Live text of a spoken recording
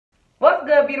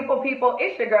What's good, beautiful people?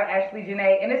 It's your girl, Ashley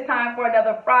Janae, and it's time for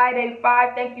another Friday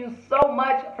 5. Thank you so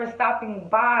much for stopping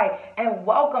by, and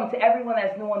welcome to everyone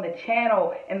that's new on the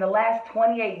channel. In the last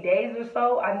 28 days or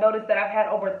so, I've noticed that I've had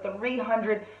over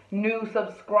 300 new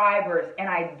subscribers, and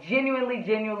I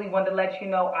genuinely want to let you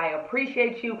know I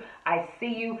appreciate you. I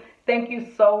see you. Thank you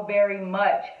so very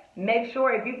much. Make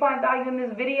sure if you find value in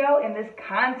this video and this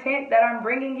content that I'm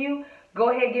bringing you, go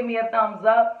ahead, give me a thumbs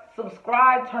up,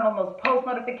 subscribe, turn on those post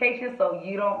notifications so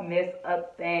you don't miss a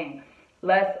thing.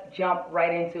 Let's jump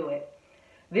right into it.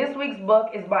 This week's book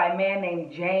is by a man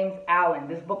named James Allen.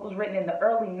 This book was written in the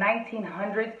early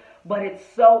 1900s, but it's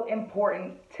so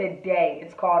important today.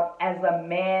 It's called As a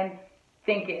Man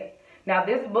Thinketh. Now,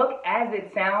 this book, as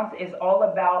it sounds, is all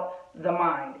about the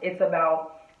mind. It's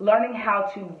about learning how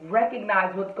to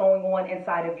recognize what's going on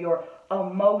inside of your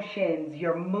emotions,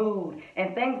 your mood,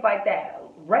 and things like that.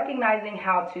 Recognizing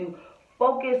how to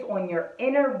focus on your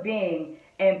inner being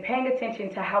and paying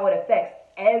attention to how it affects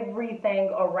everything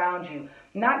around you.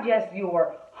 Not just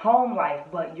your home life,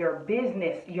 but your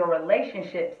business, your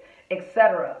relationships,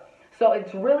 etc. So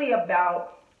it's really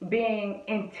about being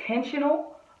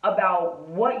intentional about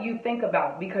what you think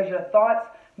about, because your thoughts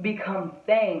become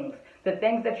things. The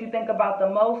things that you think about the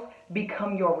most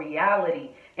become your reality.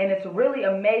 And it's really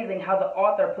amazing how the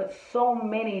author puts so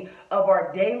many of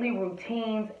our daily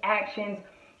routines, actions,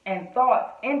 and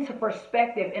thoughts into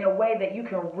perspective in a way that you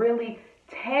can really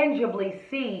tangibly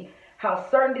see how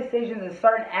certain decisions and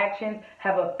certain actions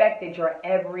have affected your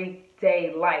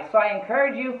everyday life. So I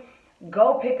encourage you,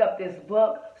 go pick up this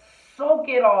book, soak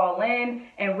it all in,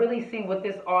 and really see what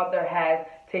this author has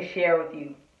to share with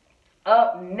you.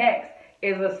 Up next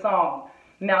is a song.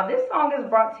 Now, this song is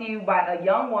brought to you by a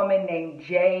young woman named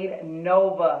Jade,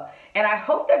 Novah. And I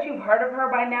hope that you've heard of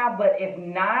her by now, but if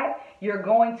not, you're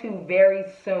going to very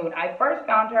soon. I first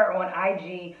found her on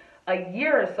IG a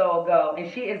year or so ago,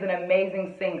 and she is an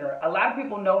amazing singer. A lot of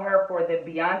people know her for the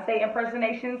Beyonce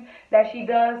impersonations that she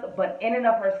does, but in and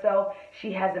of herself,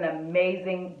 she has an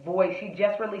amazing voice. She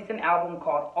just released an album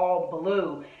called All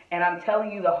Blue, and I'm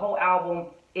telling you, the whole album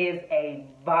is a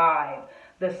vibe.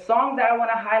 The song that I want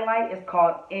to highlight is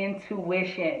called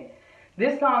Intuition.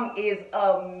 This song is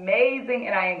amazing,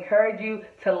 and I encourage you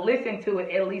to listen to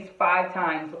it at least 5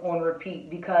 times on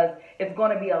repeat, because it's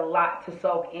going to be a lot to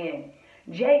soak in.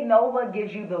 Jade Novah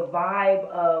gives you the vibe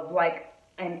of like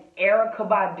an Erykah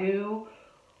Badu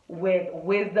with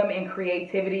wisdom and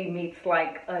creativity meets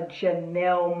like a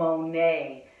Janelle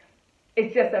Monáe.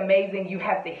 It's just amazing. You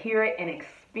have to hear it and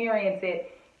experience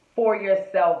it for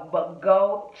yourself, but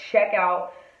go check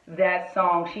out that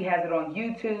song. She has it on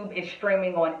YouTube. It's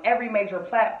streaming on every major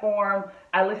platform.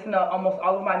 I listen to almost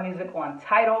all of my music on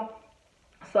Tidal,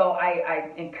 so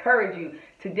I encourage you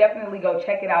to definitely go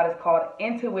check it out. It's called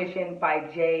Intuition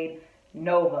by Jade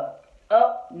Novah.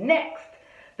 Up next,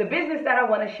 the business that I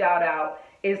want to shout out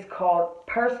is called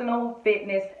Personal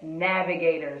Fitness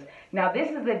Navigators. Now,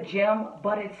 this is a gym,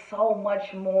 but it's so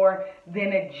much more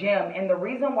than a gym, and the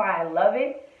reason why I love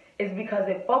it is because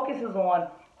it focuses on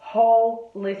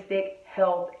holistic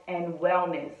health and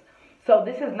wellness. So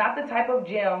this is not the type of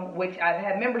gym, which I've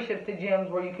had memberships to gyms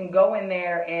where you can go in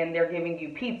there and they're giving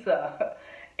you pizza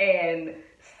and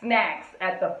snacks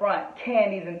at the front,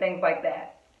 candies and things like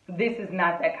that. This is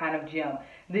not that kind of gym.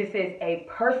 This is a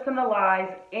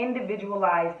personalized,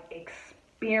 individualized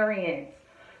experience.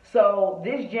 So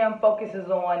this gym focuses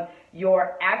on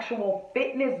your actual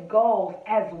fitness goals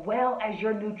as well as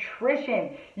your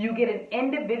nutrition. You get an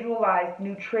individualized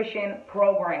nutrition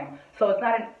program. So it's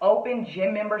not an open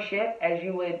gym membership as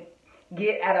you would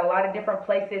get at a lot of different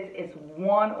places. It's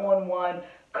one-on-one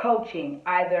coaching,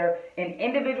 either in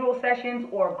individual sessions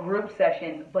or group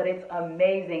sessions, but it's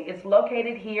amazing. It's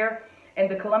located here in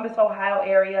the Columbus, Ohio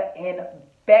area in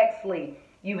Bexley.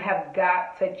 You have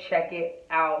got to check it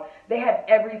out. They have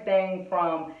everything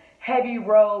from heavy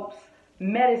ropes,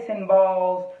 medicine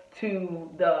balls, to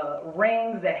the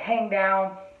rings that hang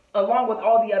down, along with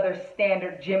all the other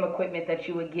standard gym equipment that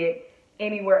you would get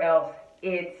anywhere else.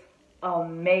 It's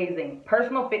amazing.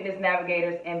 Personal Fitness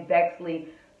Navigators in Bexley.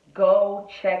 Go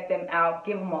check them out.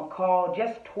 Give them a call.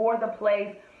 Just tour the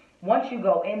place. Once you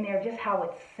go in there, just how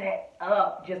it's set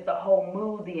up, just the whole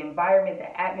mood, the environment,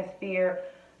 the atmosphere.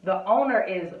 The owner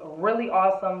is really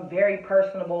awesome, very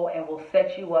personable, and will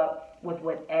set you up with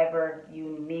whatever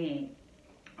you need.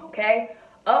 Okay?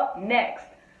 Up next,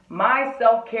 my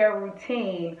self-care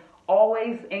routine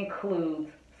always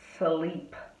includes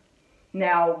sleep.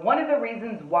 Now, one of the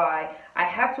reasons why I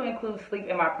have to include sleep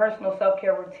in my personal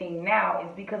self-care routine now is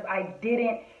because I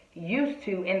didn't used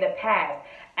to in the past.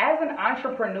 As an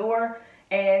entrepreneur,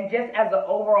 And just as an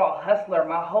overall hustler,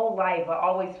 my whole life, I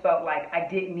always felt like I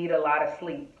didn't need a lot of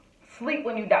sleep. Sleep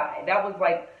when you die. That was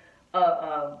like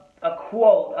a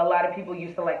quote a lot of people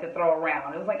used to like to throw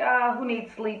around. It was like, who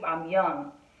needs sleep? I'm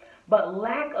young. But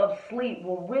lack of sleep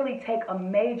will really take a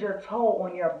major toll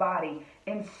on your body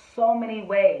in so many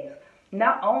ways.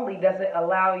 Not only does it not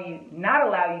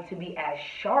allow you to be as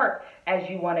sharp as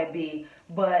you want to be,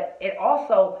 but it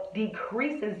also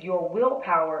decreases your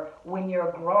willpower when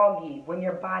you're groggy, when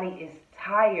your body is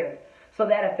tired. So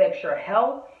that affects your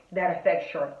health, that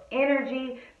affects your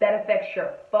energy, that affects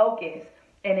your focus.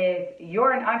 And if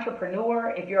you're an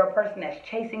entrepreneur, if you're a person that's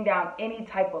chasing down any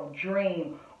type of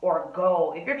dream or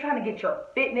goal, if you're trying to get your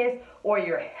fitness or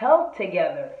your health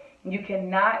together, you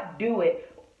cannot do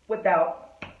it without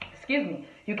the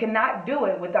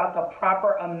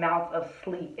proper amounts of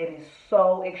sleep. It is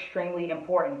so extremely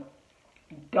important.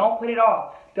 Don't put it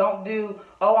off. Don't do,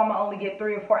 I'm going to only get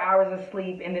 3 or 4 hours of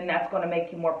sleep and then that's going to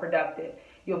make you more productive.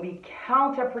 You'll be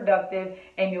counterproductive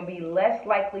and you'll be less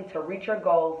likely to reach your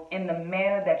goals in the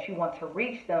manner that you want to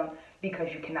reach them because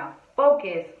you cannot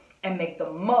focus and make the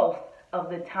most of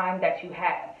the time that you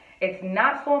have. It's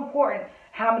not so important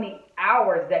how many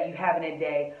hours that you have in a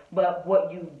day, but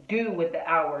what you do with the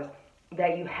hours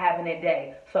that you have in a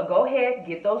day. So go ahead,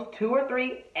 get those 2 or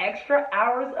 3 extra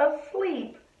hours of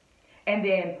sleep, and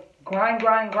then grind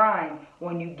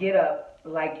when you get up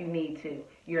like you need to.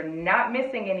 You're not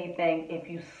missing anything if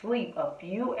you sleep a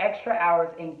few extra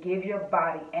hours and give your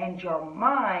body and your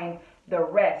mind the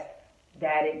rest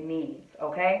that it needs,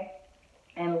 okay?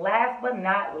 And last but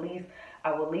not least,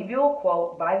 I will leave you a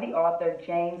quote by the author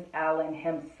James Allen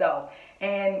himself.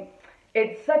 And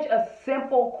it's such a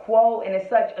simple quote and it's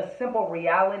such a simple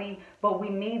reality, but we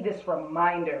need this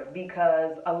reminder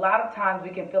because a lot of times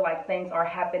we can feel like things are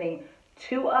happening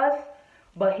to us,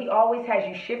 but he always has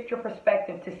you shift your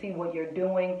perspective to see what you're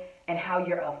doing and how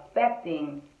you're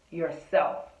affecting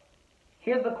yourself.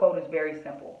 Here's the quote, it's very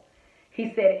simple.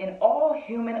 He said, "In all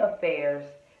human affairs,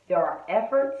 there are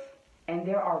efforts and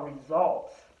there are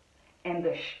results. And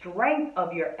the strength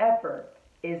of your effort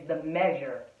is the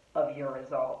measure of your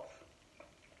results."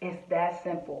 It's that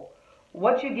simple.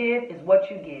 What you give is what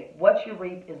you get. What you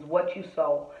reap is what you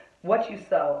sow.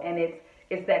 And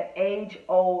it's that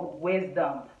age-old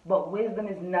wisdom. But wisdom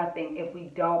is nothing if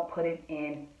we don't put it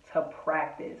into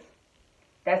practice.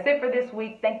 That's it for this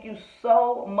week. Thank you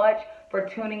so much for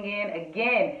tuning in.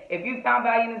 Again, if you found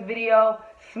value in this video,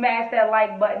 smash that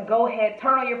like button. Go ahead,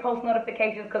 turn on your post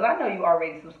notifications because I know you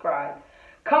already subscribed.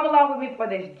 Come along with me for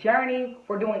this journey.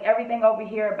 We're doing everything over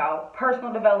here about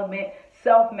personal development,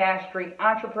 self-mastery,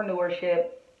 entrepreneurship.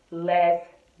 Let's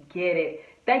get it.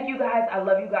 Thank you guys. I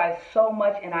love you guys so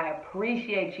much and I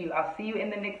appreciate you. I'll see you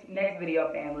in the next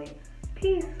video, family.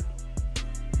 Peace.